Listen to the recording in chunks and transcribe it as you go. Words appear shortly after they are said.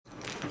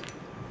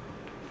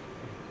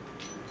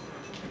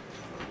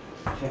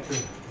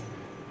checking.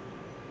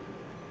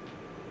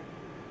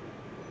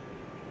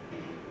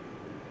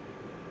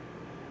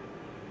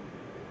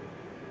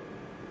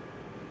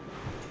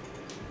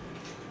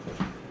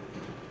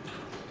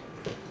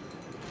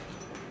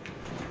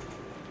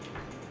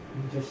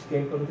 We just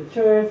came from the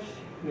church.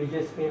 We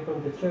just came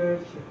from the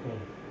church. Okay.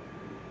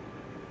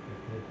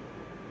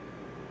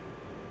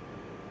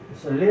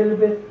 It's a little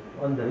bit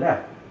on the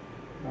left.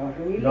 Oh,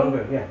 really?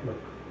 Longer, yeah, look.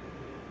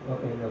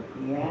 Okay, look.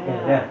 Yeah.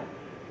 Okay, left.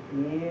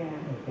 Yeah.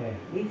 Okay.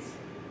 This?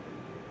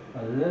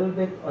 A little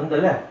bit on the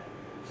left.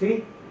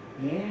 See?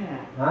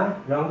 Yeah. Huh?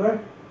 Longer?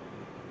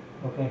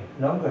 Okay,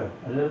 longer.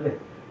 A little bit.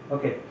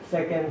 Okay,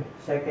 second.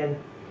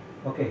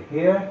 Okay,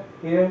 here,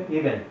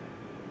 even.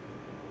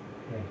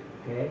 Okay,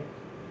 okay.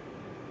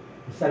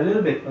 It's a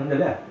little bit on the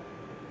left.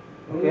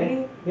 Okay?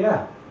 Really?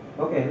 Yeah.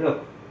 Okay,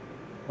 look.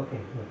 Okay,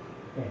 look.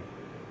 Okay.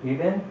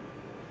 Even.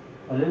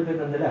 A little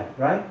bit on the left,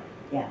 right?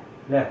 Yeah.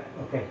 Left.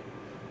 Okay.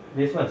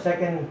 This one,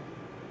 second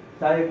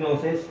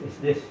diagnosis is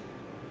this.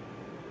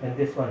 And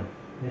this one.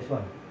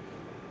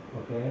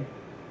 Okay.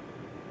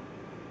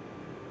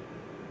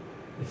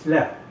 It's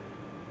left.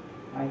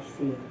 I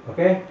see.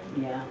 Okay?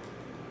 Yeah.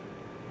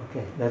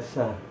 Okay, that's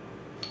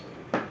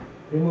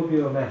remove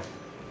your mask.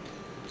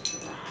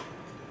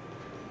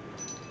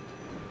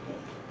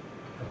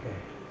 Okay.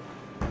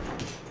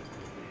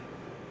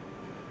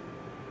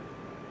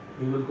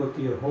 You will go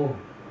to your home.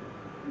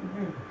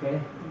 Okay?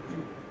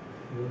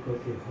 You will go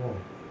to your home.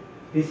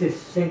 This is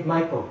Saint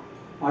Michael,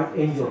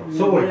 Archangel.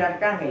 Sword. Miguel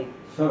Arcángel.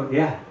 So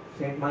yeah,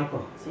 Saint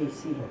Michael. Sí,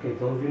 sí. Okay,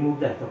 don't remove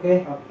that,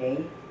 okay? Okay.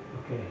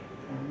 Okay.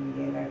 San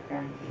Miguel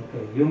Arcángel.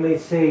 Okay. You may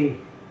say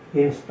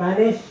in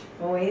Spanish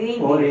Or in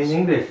English. or in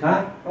English,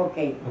 huh?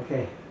 Okay.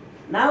 Okay.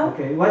 Now,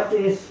 Okay. What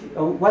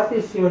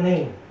is your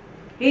name?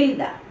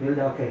 Hilda.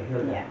 Hilda. Okay.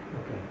 Hilda. Yeah.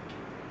 Okay.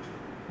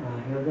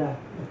 Hilda.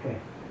 Okay.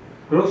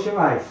 Close your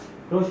eyes.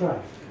 Close your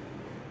eyes.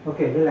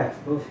 Okay. Relax.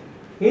 Close.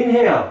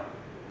 Inhale.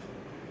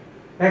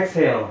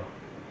 Exhale.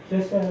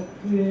 Just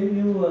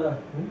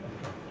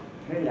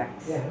Relax.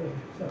 yeah.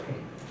 It's okay.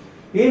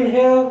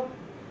 Inhale.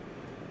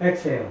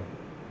 Exhale.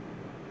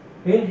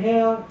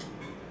 Inhale.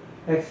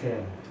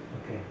 Exhale.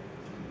 Okay.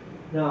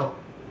 Now,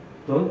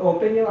 don't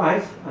open your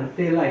eyes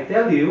until I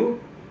tell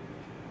you.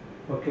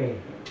 Okay.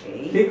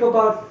 Okay. Think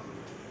about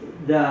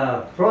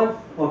the front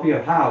of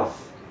your house.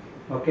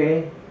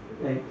 Okay.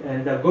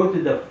 And go to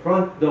the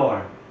front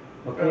door.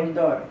 Okay. Front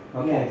door.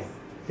 Okay. Yes.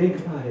 Think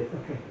about it.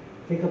 Okay.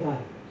 Think about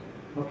it.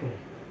 Okay.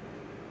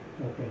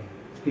 Okay.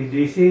 Did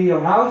you see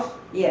your house?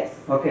 Yes.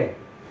 Okay.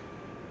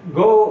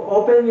 Go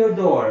open your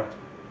door.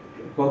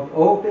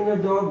 Open your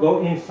door.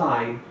 Go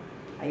inside.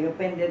 I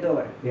open the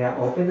door. Yeah.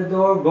 Open the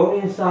door. Go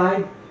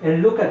inside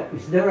and look at.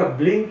 Is there a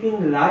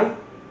blinking light?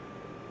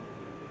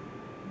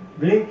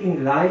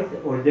 Blinking light,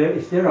 or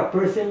is there a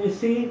person you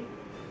see?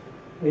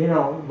 You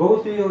know. Go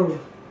to your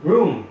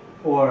room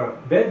or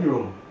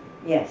bedroom.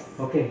 Yes.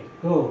 Okay,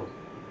 go.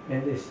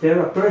 And is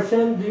there a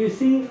person, do you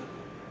see?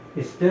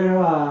 Is there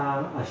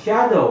a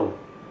shadow?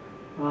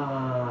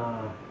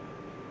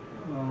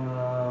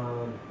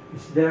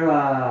 Is there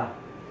a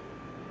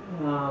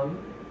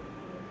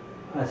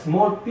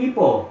small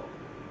people?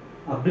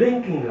 A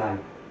blinking light?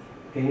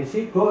 Can you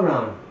see? Go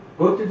around.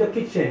 Go to the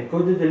kitchen. Go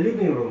to the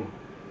living room.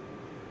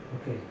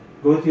 Okay.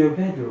 Go to your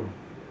bedroom.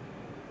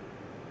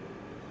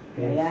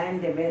 I am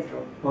in the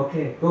bedroom.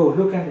 Okay, go.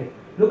 Look at it.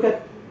 Look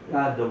at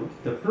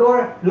the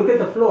floor. Look at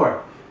the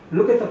floor.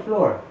 Look at the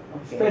floor.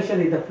 Okay.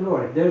 Especially the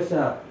floor. There's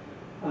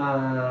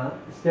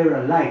is there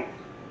a light?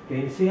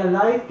 Can you see a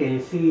light? Can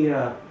you see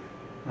a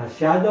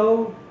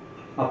shadow?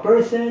 A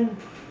person?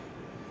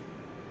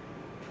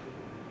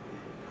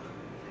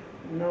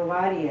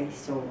 Nobody I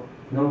saw.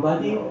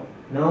 Nobody? No.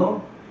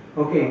 No?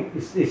 Okay.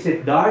 Is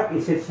it dark?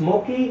 Is it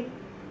smoky?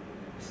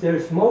 Is there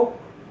smoke?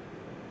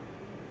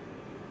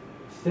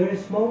 Is there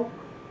smoke?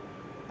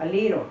 A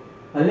little.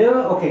 A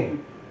little? Okay.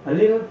 A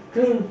little.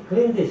 Clean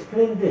this.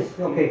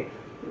 Okay.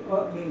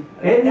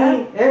 Like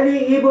that?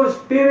 Any evil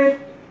spirit,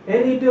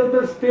 any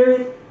evil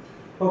spirit,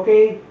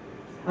 okay,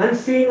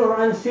 unseen or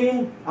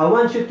unseen, I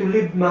want you to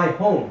leave my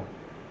home.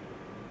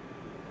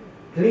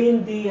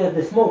 Clean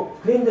the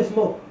smoke. Clean the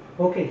smoke.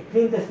 Okay,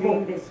 clean the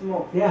smoke. Clean the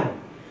smoke. Yeah.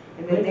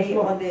 In the Clean the name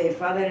smoke. of the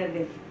Father and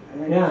the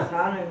Yeah.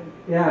 Son and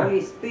Yeah.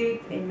 Holy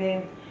Spirit.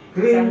 Amen.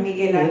 Clean. San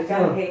Miguel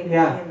Arcángel.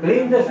 Yeah.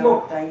 Clean the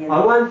smoke.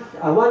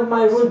 I want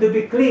my room to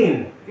be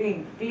clean.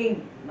 Clean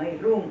my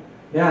room.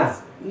 Yeah.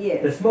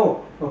 Yes. The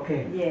smoke.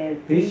 Okay. Yes.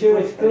 Be sure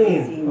it's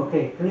clean. everything.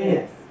 Okay, clean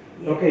Yes.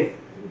 it. Okay.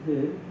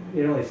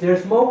 You know, is there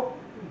smoke?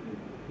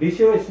 Be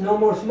sure it's no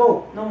more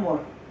smoke. No more.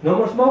 No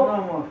more smoke?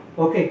 No more.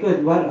 Okay,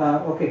 good. Well,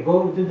 okay,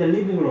 go to the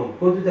living room.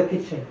 Go to the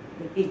kitchen.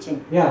 The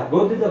kitchen. Yeah,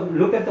 go to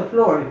look at the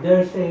floor. If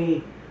there's a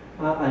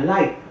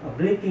light, a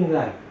blinking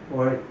light,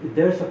 or if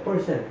there's a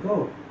person,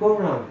 go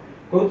around.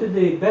 Go to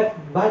the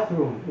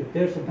bathroom. If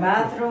there's a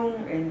bathroom.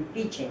 Bathroom and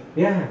kitchen.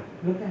 Yeah,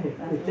 look at it.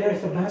 Bathroom If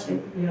there's a and bathroom,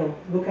 kitchen. you know,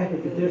 look at it.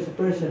 If there's a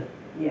person.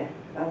 Yeah.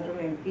 Bathroom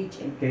and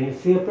kitchen. Can you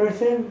see a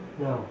person?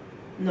 No.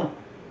 No.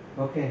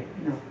 Okay.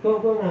 No.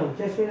 Go now.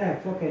 Just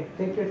relax. Okay.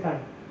 Take your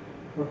time.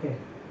 Okay.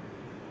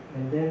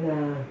 And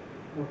then,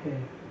 okay.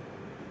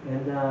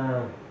 And,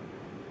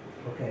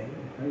 okay.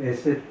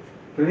 Is it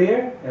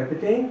clear?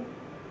 Everything?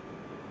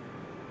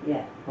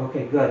 Yeah.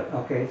 Okay, good.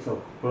 Okay,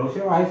 so close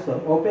your eyes,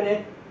 so open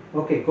it.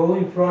 Okay, go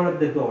in front of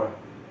the door.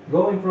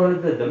 Go in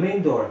front of the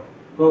main door.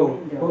 Go,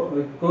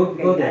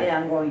 Okay, go I there.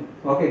 am going.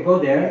 Okay, go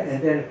there, Yes.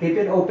 and then keep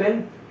it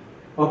open.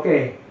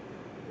 Okay,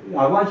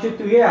 I want you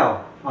to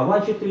yell. I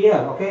want you to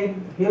yell, okay,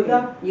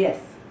 Hilda? Yes.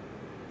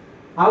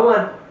 I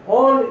want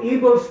all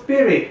evil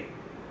spirit.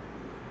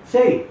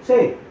 Say.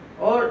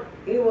 All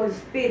evil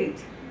spirit.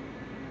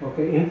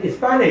 Okay, in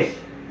Spanish.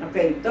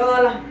 Okay,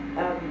 todos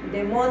los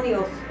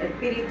demonios,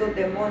 espíritus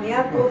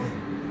demoníacos,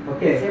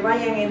 que se Okay.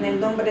 vayan en el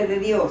nombre de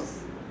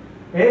Dios.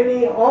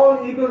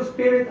 All evil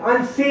spirit,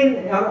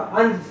 unseen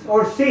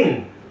or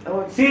seen.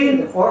 Or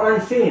Seen or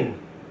unseen.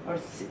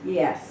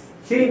 yes.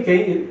 See,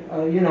 can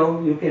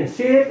you can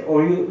see it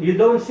or you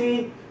don't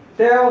see.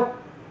 Tell,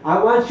 I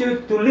want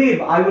you to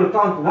leave. I will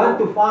count 1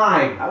 to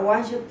 5. I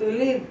want you to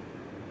live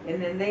in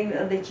the name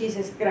of the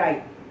Jesus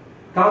Christ.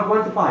 Count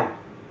 1 to 5.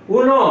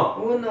 Uno.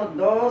 1,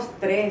 2,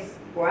 3,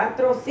 4,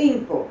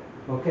 5.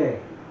 Okay.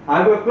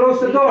 I will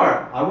close the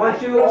door. I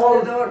want you all.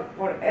 Close the door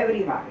for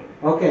everybody.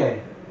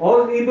 Okay.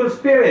 All evil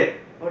spirit.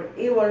 For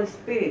evil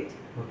spirit.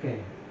 Okay.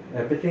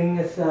 Everything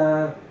is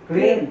clean.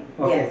 Clean.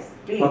 Okay. Yes.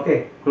 Clean.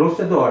 Okay. Close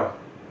the door.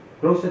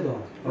 Close the door.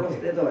 Close Okay.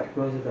 the door.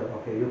 Close the door.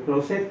 Okay. You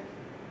close it.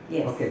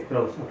 Yes. Okay.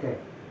 Close. Okay.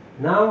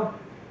 Now,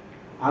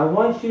 I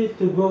want you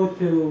to go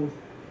to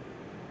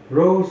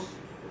Rose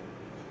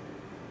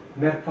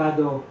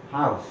Mercado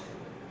house.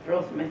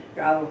 Rose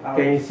Mercado house.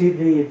 Can you see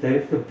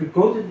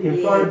go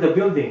in front of the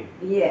building.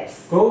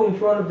 Yes. Go in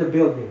front of the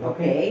building,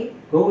 okay? Okay.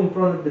 Go in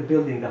front of the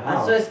building, the I'm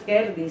house. so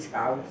scared this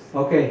house.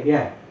 Okay,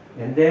 yeah.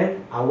 And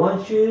then I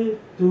want you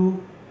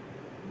to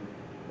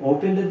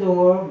open the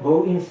door,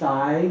 go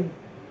inside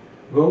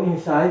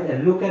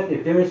and look at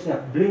if there is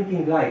a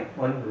blinking light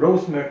on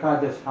Rose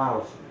Mercado's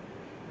house.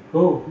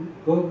 Go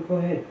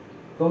ahead.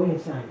 Go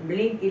inside.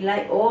 Blinking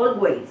light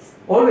always.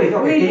 Always,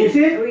 okay. Really, Can you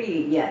see it?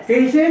 Really, yes.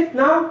 Can you see it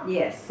now?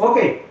 Yes.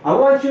 Okay, I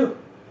want you,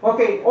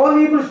 okay, all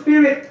evil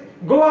spirit,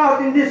 go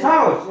out in this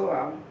house. Go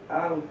out.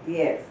 Out,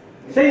 yes.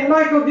 Saint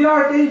Michael the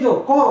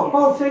Archangel,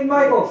 call Saint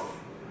Michael.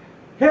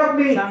 Help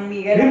me San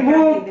Miguel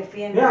remove, Arcángel,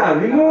 defiende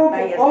remove la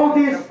batalla, all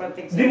sea this nuestra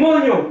protección.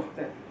 demonio.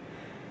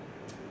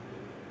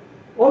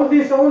 All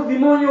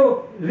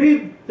demonio,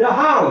 leave the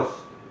house.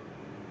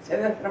 Sea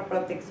nuestra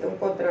protección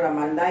contra la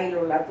maldad y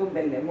los lazos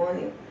del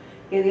demonio.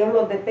 Que Dios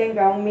los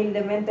detenga.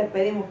 Humildemente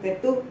pedimos que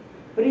tú,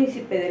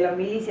 príncipe de la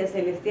milicia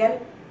celestial,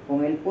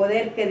 con el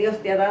poder que Dios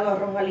te ha dado,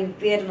 arroja al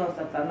infierno a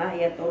Satanás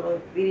y a todos los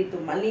espíritus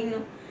malignos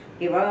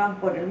que vagan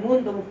por el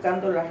mundo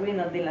buscando las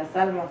ruinas de las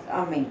almas.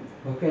 Amén.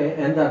 Okay,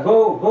 and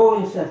go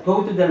inside,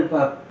 go to the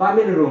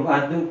family room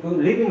and the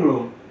living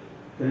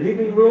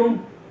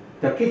room,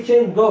 the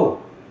kitchen, go.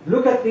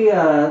 Look at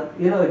the,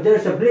 if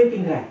there's a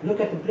blinking light. Look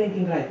at the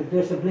blinking light. If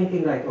there's a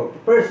blinking light or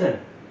person,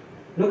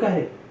 look at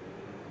it.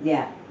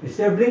 Yeah. Is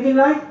there a blinking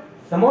light?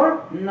 Some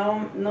more?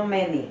 No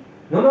many.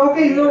 No,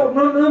 okay,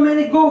 no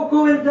many.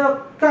 Go in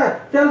the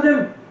car. Tell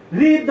them,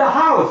 leave the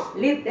house.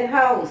 Leave the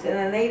house in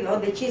the name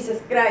of the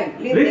Jesus Christ.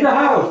 Leave the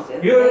house. in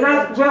the You're name of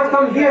not Jesus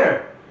welcome Christ.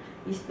 here.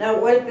 He's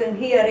not welcome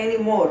here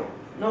anymore.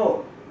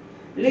 No.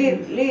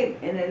 Leave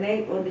in the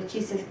name of the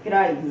Jesus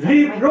Christ.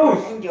 Leave Rose.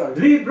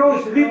 Leave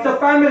Rose. Leave the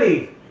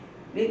family.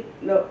 Leave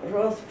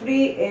Rose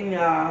free in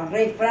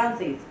Ray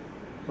Francis.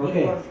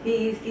 Okay. Because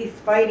he's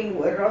fighting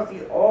with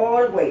Rosie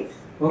always.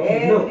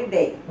 Okay, Every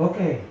day.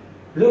 Okay.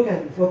 Look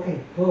at it. Okay.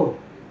 Go.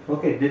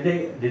 Okay. Did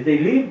they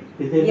leave?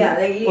 Yeah,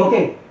 they leave.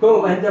 Okay.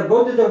 Go and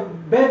go to the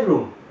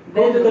bedroom.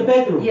 Go to the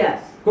bedroom. Yes.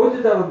 Go to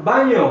the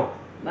baño.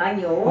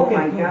 Baño. Oh Okay,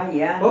 my go. God.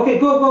 Yeah. Okay.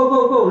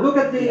 Go. Look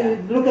at the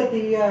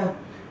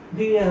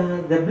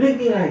Yeah. the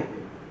blinking light.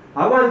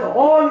 I want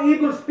all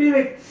evil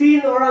spirits,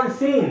 seen or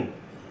unseen.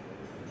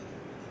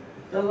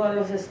 Todos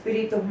los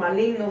espíritus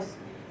malignos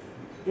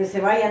que se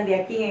vayan de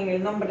aquí en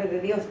el nombre de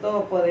Dios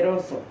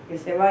Todopoderoso. Que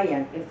se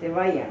vayan.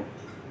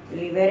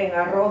 Liberen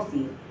a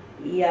Rosy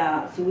y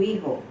a su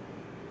hijo.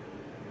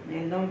 En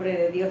el nombre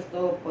de Dios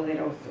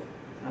Todopoderoso.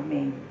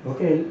 Amén.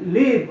 Okay,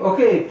 leave.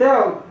 Okay,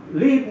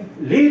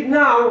 leave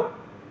now.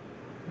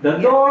 The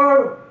Yeah.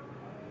 door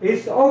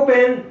is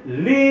open.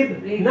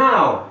 Leave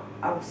now.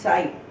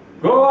 Outside.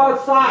 Go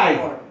outside.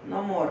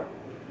 No more.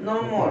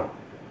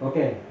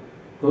 Okay.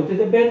 Go to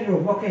the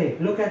bedroom. Okay.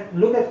 Look at.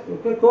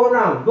 Okay, go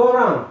around.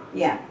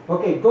 Yeah.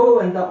 Okay. Go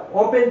and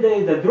open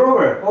the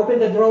drawer. Open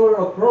the drawer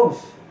of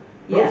Rose.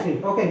 Yeah.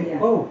 Rosie. Okay. Yeah.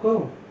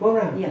 Go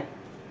around. Yeah.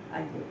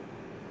 I do.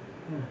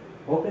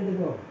 Open the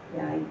door.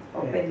 Yeah, I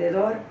open the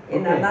door.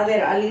 In Okay. another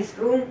Alice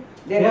room,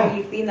 there Yeah.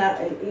 Filipina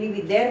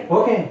live there.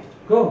 Okay.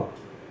 Go.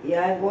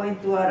 Yeah, I'm going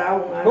to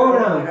around. Go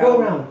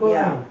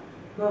around.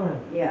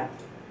 Yeah.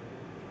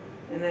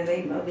 In the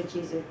name of the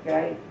Jesus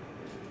Christ.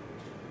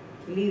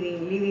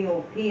 Living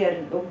over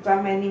here. Don't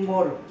come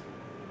anymore.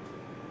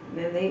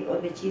 In the name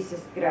of the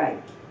Jesus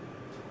Christ.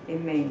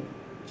 Amen.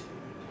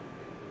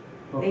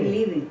 They Okay.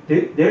 living.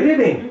 They're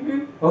living.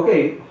 Mm-hmm.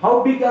 Okay. How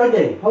big are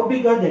they?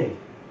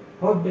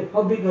 How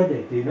big are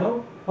they? Do you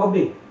know? How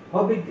big?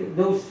 How big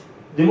those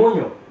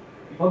demonio?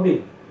 How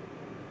big?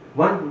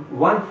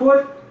 1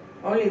 foot?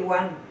 Only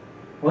one.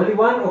 Only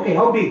one? Okay,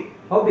 how big?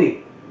 How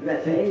big?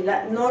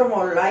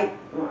 Normal, like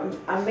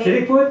a man.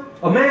 3 foot?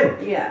 A man?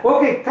 Yeah.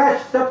 Okay,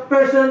 catch that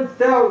person,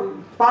 tell,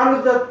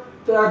 follow the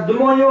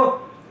demonio.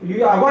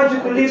 I want you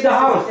to leave the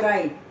house.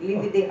 Christ.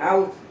 Leave the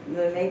house in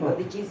the name of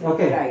the Jesus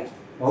Okay. Christ.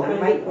 Open, San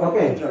Michael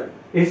okay. Angel.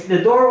 Is the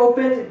door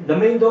open? The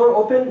main door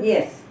open?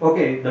 Yes.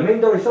 Okay, the main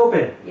door is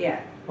open.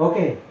 Yeah.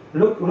 Okay,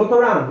 look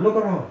around, look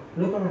around,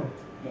 look around.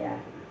 Yeah.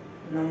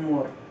 No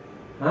more.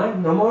 Huh?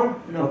 No more?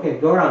 No. Okay,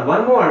 go around.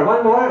 One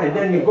more, and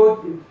then you Okay. go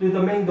to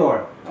the main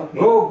door. Okay.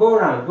 Go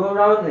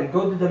around, and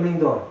go to the main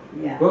door.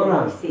 Yeah. Go let me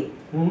around. see.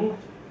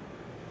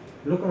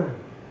 Look around.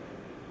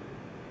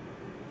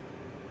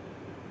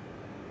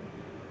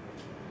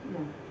 No.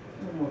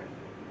 No more.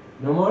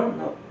 No more?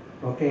 No.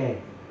 Okay.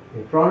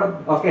 In front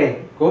of,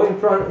 okay, go in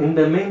front, in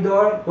the main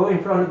door, go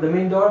in front of the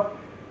main door,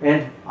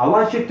 and I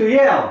want you to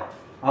yell.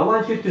 I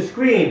want you to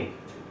scream.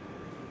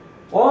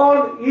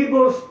 All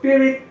evil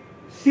spirit,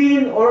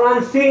 seen or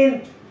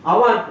unseen, I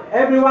want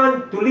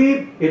everyone to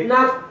leave. If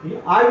not,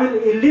 I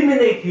will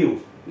eliminate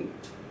you.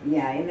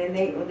 Yeah, in the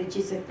name of the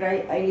Jesus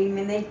Christ, I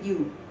eliminate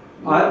you.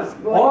 Yes,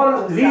 go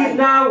All outside. leave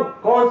now.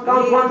 Count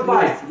 1 to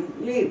 5. Yes,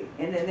 leave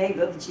in the name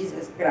of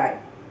Jesus Christ.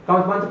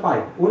 Count 1 to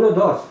 5. 1, 2,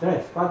 3,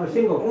 4,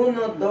 5.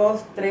 1,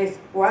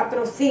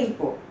 2, 3,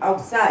 4, 5.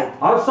 Outside.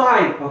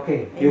 Outside.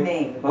 Okay.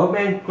 Amen.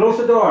 Amen. Close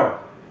the door.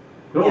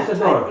 Close Yeah, the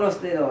door. I close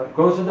the door.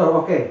 Close the door.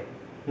 Okay.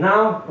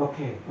 Now,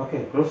 okay.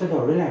 Close the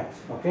door. Relax.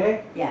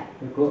 Okay. Yeah.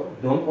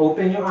 Don't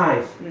open your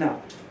eyes.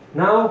 No.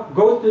 Now,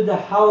 go to the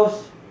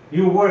house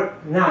you work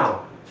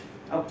now.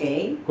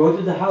 Okay. Go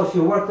to the house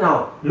you work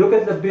now. Look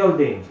at the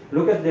building.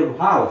 Look at the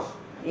house.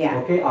 Yeah.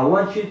 Okay. I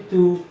want you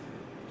to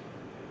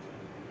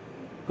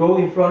go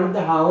in front of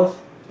the house.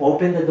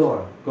 Open the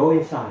door. Go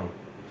inside.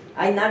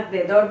 I knocked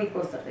the door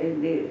because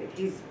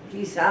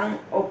his son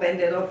opened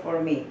the door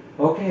for me.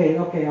 Okay.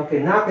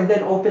 Knock and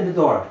then open the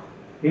door.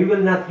 He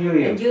will not hear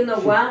you. And you know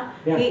what?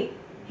 Yeah.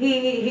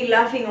 He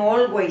laughing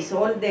always,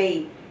 all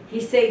day. He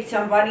said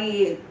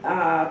somebody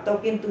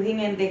talking to him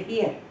in the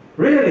ear.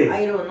 Really?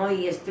 I don't know if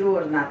it's true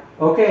or not.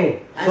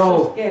 Okay. I'm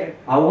so scared.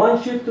 I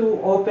want you to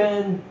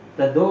open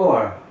the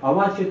door. I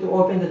want you to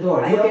open the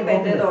door. I You can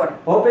open the door.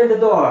 Open the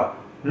door.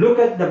 Look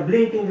at the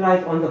blinking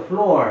light on the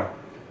floor.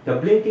 The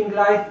blinking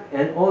light,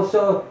 and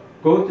also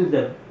go to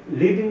the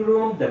living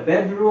room, the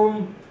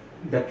bedroom,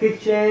 the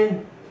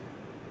kitchen,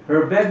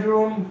 her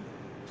bedroom.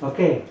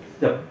 Okay.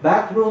 The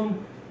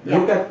bathroom.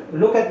 Yeah.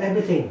 Look at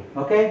everything.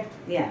 Okay.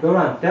 Yeah. Go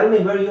around. Tell me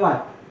where you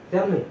are.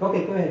 Tell me.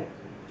 Okay. Go ahead.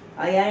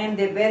 I am in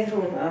the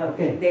bedroom,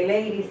 Okay. the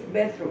ladies'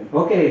 bedroom.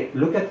 Okay,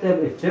 look at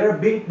them. Is there a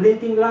big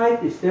blinking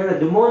light? Is there a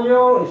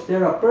demonio? Is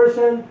there a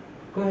person?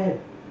 Go ahead.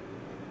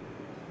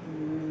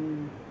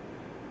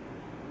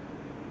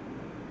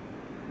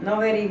 Not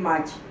very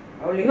much.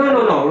 Only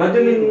No. What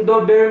do you mean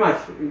not very much?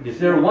 Is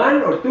there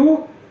 1 or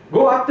 2?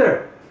 Go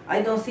after.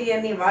 I don't see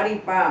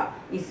anybody, but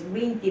it's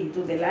blinking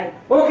to the light.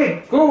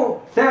 Okay,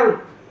 go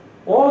tell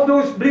all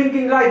those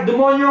blinking light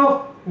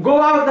demonio,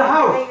 go out the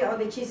house. Name of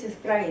the Jesus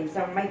Christ,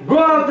 San Michael. Go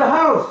out the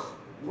house.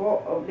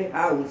 Go of the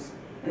house.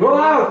 En Go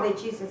el nombre out.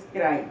 de Jesus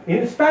Christ.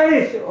 In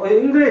Spanish or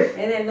English.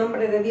 En el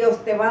nombre de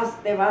Dios, te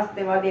vas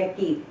de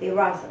aquí, te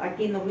vas,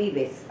 aquí no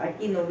vives,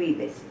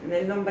 en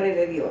el nombre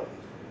de Dios.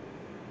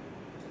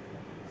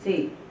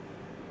 Sí,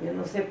 yo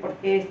no sé por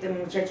qué este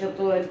muchacho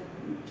todo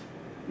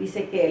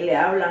dice que le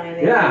hablan en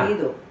el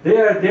oído.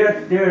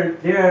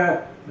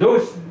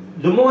 Those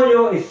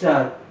demonio is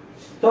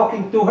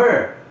talking to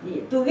her.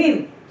 To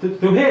him.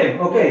 To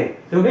him, okay.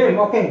 To him,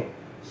 okay.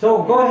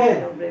 So go En el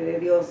ahead. nombre de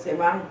Dios se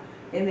van,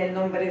 en el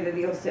nombre de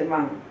Dios se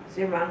van.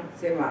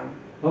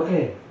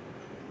 Okay.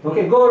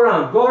 Okay, go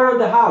around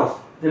the house,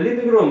 the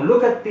living room.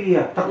 Look at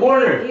the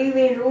corner.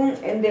 Living room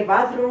and the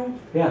bathroom,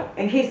 Yeah.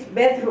 and his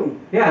bedroom.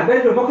 Yeah,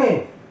 bedroom.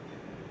 Okay.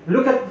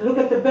 Look at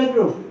the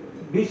bedroom.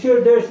 Be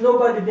sure there's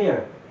nobody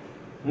there.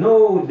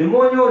 No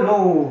demonio,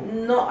 no.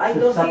 No, I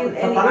don't see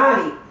Satanas.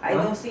 anybody. I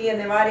Huh? don't see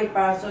anybody,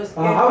 but so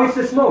scared. How is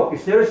the smoke?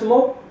 Is there a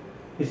smoke?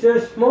 Is there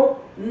smoke?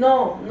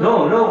 No.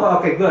 No.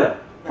 Okay, good.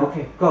 No.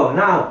 Okay, go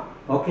now.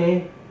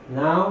 Okay,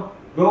 now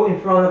go in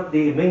front of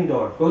the main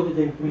door. Go to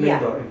the main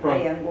door in I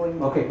front. am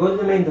going. Okay, go to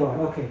the main door.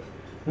 Okay.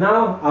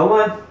 Now I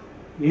want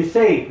you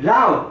say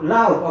loud.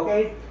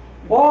 Okay.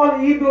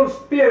 All evil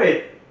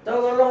spirit,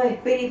 Todos los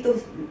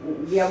espíritus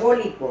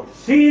diabólicos,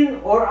 seen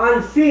or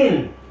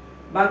unseen.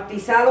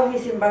 bautizados y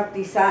sin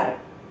bautizar.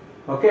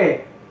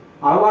 Okay.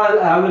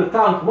 I will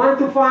count 1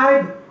 to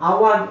 5. I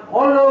want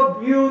all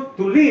of you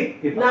to leave.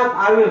 If not,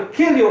 I will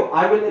kill you.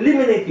 I will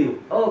eliminate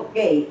you.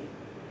 Okay.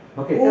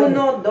 Okay. tell me.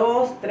 1,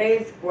 2,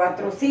 3, 4,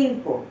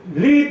 5.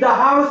 Leave the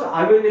house.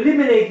 I will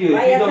eliminate you.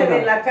 if you don't Váyase de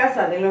go. la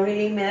casa, de los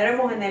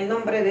eliminaremos en el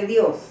nombre de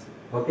Dios.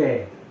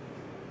 Okay.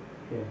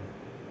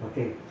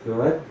 Okay.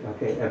 Good.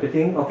 Okay.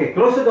 Everything. Okay.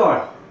 Close the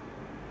door.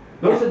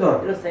 Close the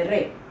door. Lo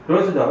cerré.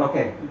 Close the door.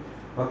 Okay.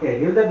 Okay.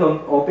 Hilda,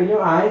 don't open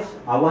your eyes.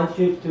 I want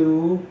you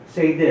to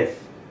say this.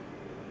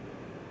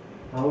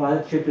 I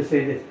want you to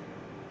say this.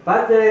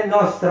 Padre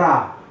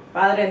Nostra.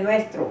 Padre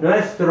nuestro,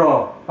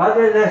 Nuestro.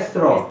 Padre que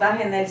Nuestro.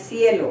 estás en el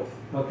cielo,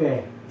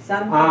 Okay.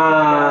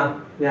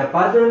 santificado. Yeah,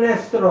 Padre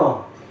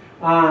Nuestro.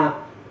 I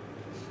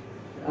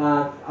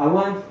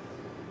want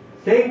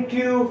thank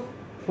you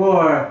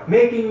for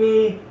making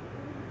me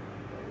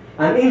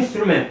an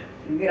instrument.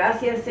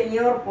 Gracias,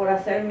 Señor, por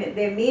hacerme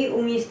de mí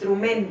un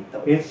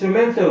instrumento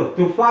Instrumental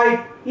to fight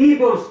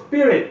evil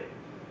spirit.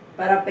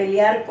 para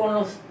pelear con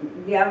los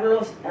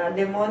diablos,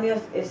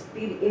 demonios,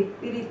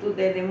 espíritus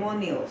de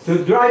demonios. To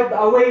drive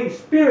away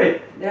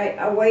spirit. Drive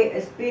away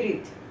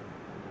spirit.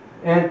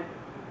 And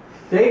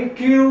thank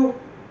you,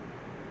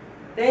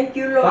 Thank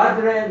you, Lord.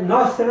 Padre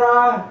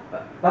Nostra.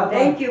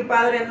 Thank you,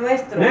 Padre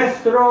nuestro.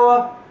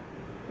 Nuestro.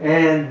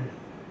 And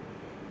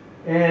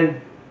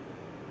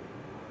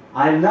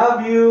I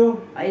love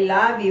you, I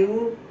love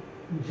you,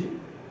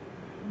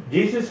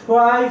 Jesus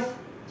Christ,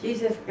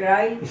 Jesus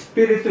Christ,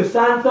 Espíritu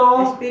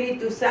Santo.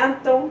 Espíritu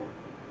Santo.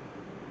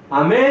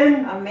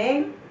 Amen.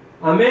 Amén.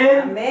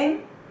 Amen.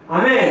 Amén.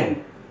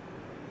 Amen.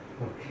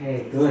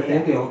 Okay, good.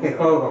 Thank you. Okay,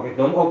 go. Okay,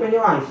 don't open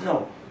your eyes.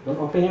 No. Don't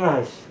open your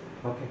eyes.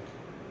 Okay.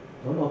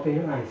 Don't open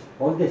your eyes.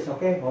 Hold this,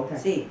 okay? Hold that.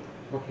 Sí.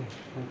 Okay.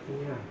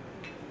 Open your eyes.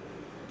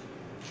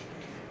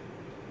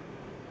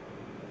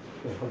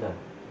 Okay, hold on.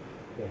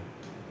 Okay.